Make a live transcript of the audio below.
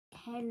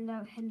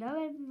Hello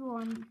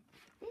everyone.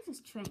 This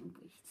is Train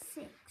Bridge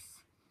 6.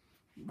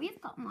 We've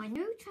got my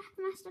new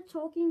Trackmaster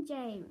Talking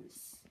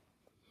James.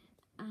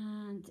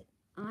 And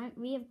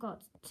we have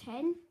got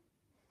 10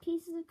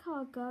 pieces of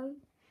cargo.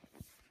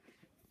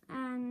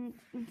 And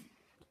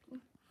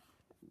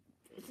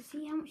to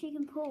see how much he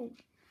can pull.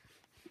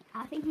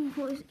 I think he can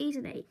pull this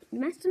easily. A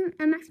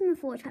maximum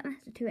for a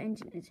Trackmaster 2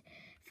 engine is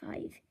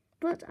 5.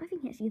 But I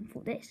think yes, you can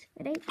pull this.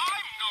 Ready?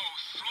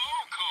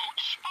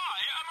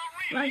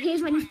 Right,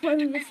 here's when he's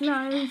pulling the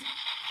slows.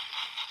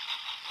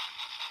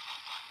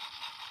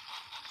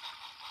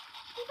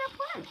 Look how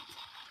pull it.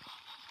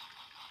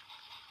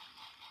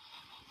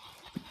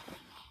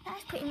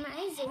 That's pretty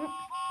amazing.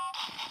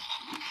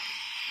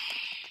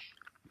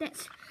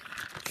 Let's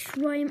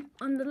try him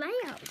on the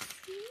layout.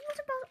 What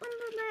about on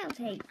the layout,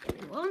 hey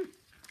everyone?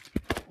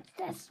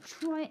 Let's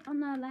try it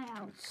on the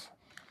layout.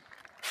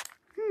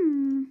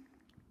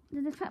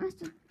 The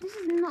Trackmaster, this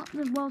is not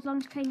the world's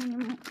longest train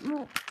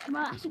anymore.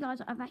 Well, actually,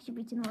 guys, I've actually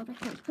beaten world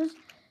records because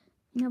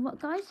you know what,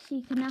 guys?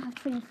 You can now have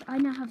I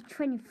now have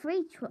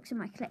 23 trucks in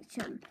my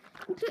collection.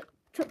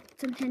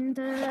 Trucks and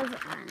tenders and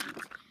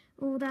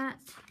all that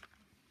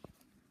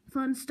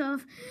fun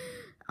stuff.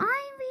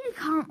 I really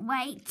can't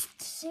wait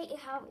to see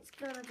how it's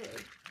gonna do.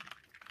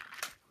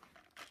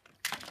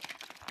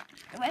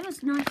 The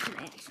weather's nice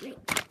today, actually.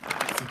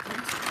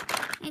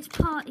 It's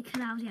partly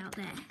cloudy out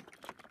there.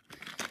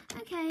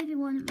 Okay,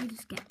 everyone, we'll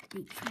just get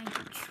the train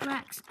on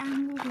tracks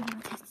and we'll give it a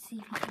test to see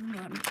if we can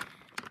run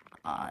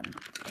on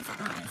this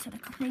sort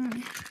of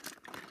coupling.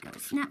 Go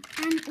snap,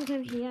 and we'll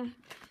go here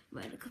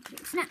where the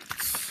coupling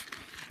snaps.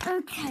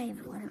 Okay,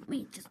 everyone,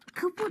 we just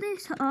couple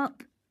this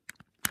up.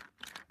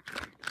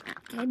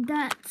 Okay,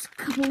 that's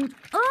coupled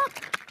up.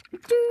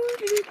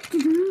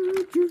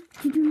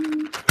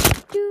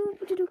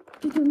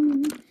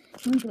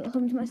 I'm going to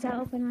hum to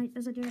myself, and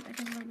as I do it, I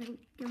just like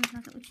give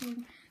myself a little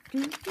tune. I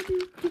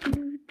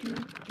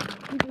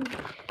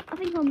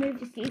think I'll move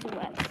this either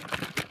way.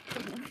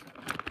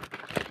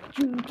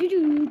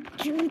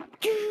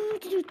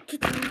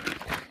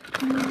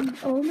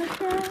 Almost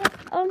there.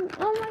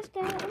 Almost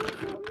there.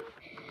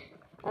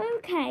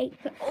 Okay,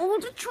 put all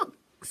the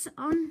trucks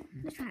on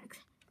the tracks.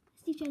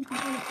 Steve James can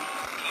pull it.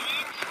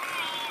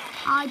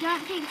 I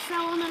don't think so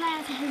on the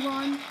layout,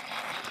 everyone.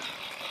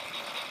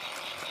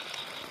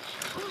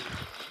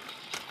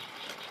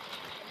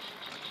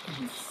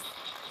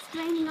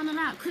 Straining on the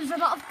layout because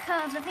there's a lot of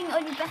curves. I think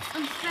only best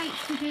on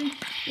straights to do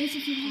this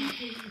if you want.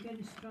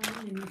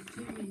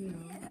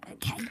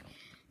 Okay.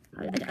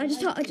 I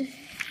just thought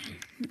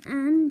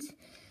and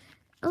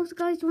also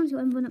guys, the ones who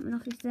haven't run up my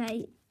office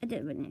today, I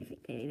didn't run anything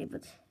really,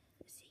 but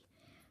let's see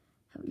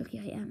how lucky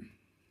I am.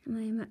 Am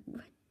I a Mac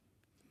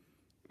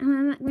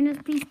winner?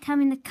 Please tell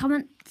me in the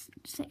comments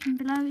section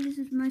below. This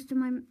is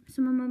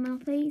some of my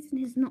monopolies, and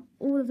this is not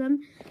all of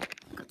them.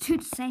 I've got two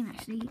the same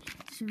actually,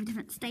 just with a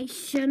different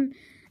station.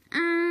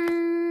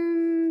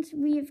 And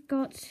we've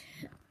got,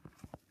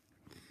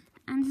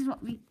 and this is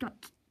what we've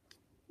got.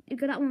 We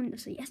got that one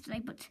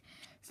yesterday, but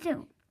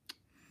still.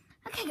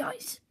 Okay,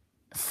 guys.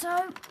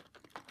 So,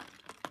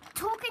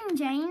 Talking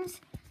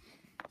James.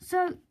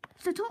 So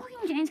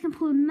Talking James can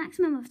pull a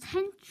maximum of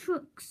 10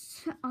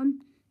 trucks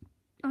on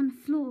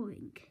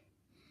flooring.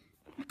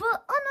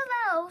 But on a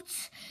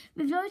layout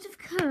with loads of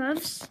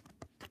curves,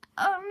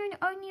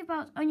 only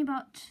about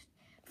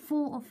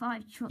 4 or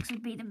 5 trucks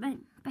would be the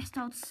best,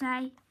 I would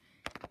say.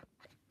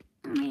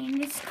 I mean,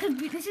 this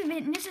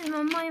is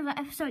my mind of that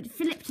episode,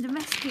 Philip to the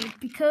rescue,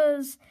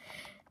 because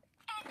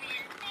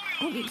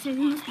it says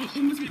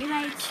he mustn't be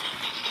late.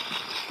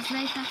 It's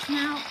very fast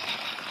now.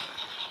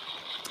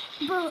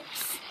 But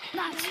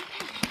that's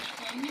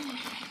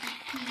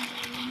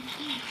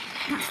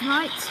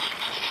right.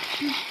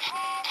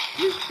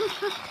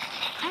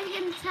 I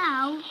can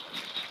tell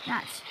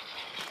that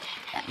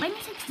when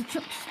it takes the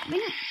trucks,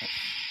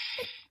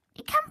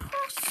 it can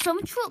pull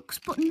some trucks,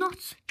 but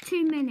not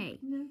too many.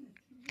 No.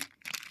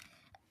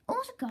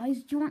 Also,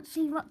 guys, do you want to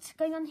see what's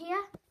going on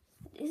here?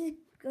 This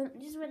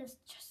is where the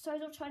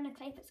total China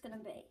clay pit's going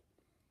to be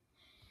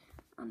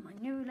on my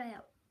new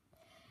layout.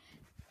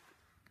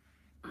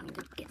 I'm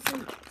going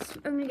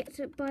to get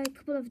to buy a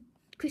couple of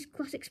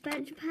crisscross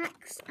expansion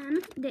packs, and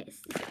look at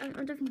this. I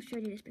don't think I've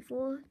showed you this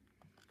before.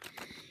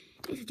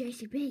 It's a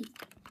JCB.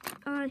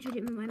 I showed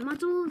it in my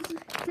models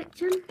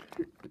section.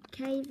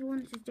 Okay, the one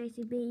that says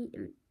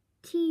JCB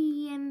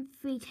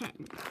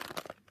TM310.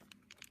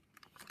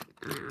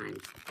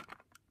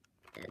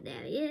 And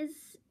there he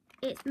is.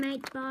 It's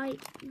made by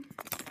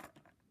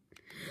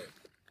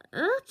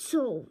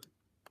Ertl.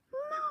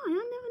 No, I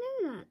never knew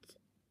that.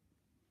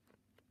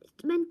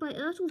 It's made by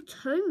Ertl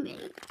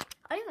Tomei.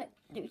 I like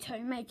do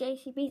Tomei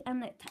JCBs,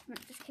 and the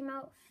attachment just came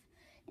out.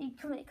 It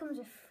comes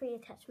with 3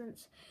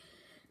 attachments.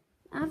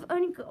 I've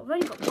only got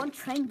one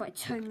train by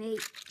Tomei,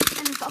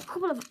 and I've got a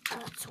couple of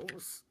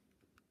Ertls.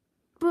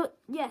 But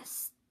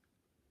yes.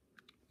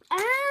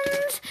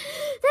 And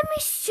let me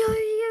show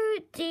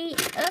you the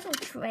Ertl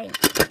train.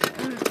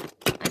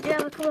 I do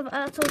have a couple of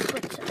Ertls,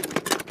 but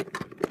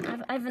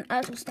I have an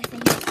Ertl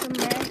Stefan here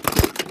somewhere.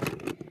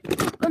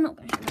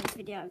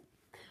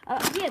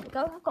 Here we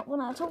go. I've got one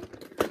Ertl.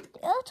 The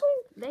Ertl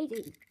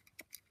lady.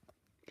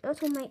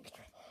 Ertl make.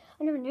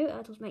 I never knew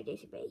Ertls make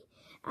DCB,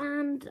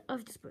 and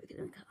I've just broken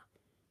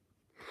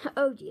the car.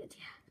 Oh dear.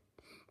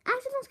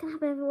 Accidents can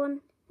happen,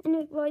 everyone.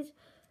 Anyway, guys,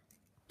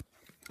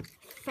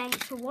 thanks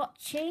for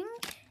watching,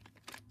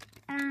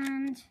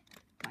 and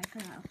bye for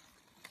now.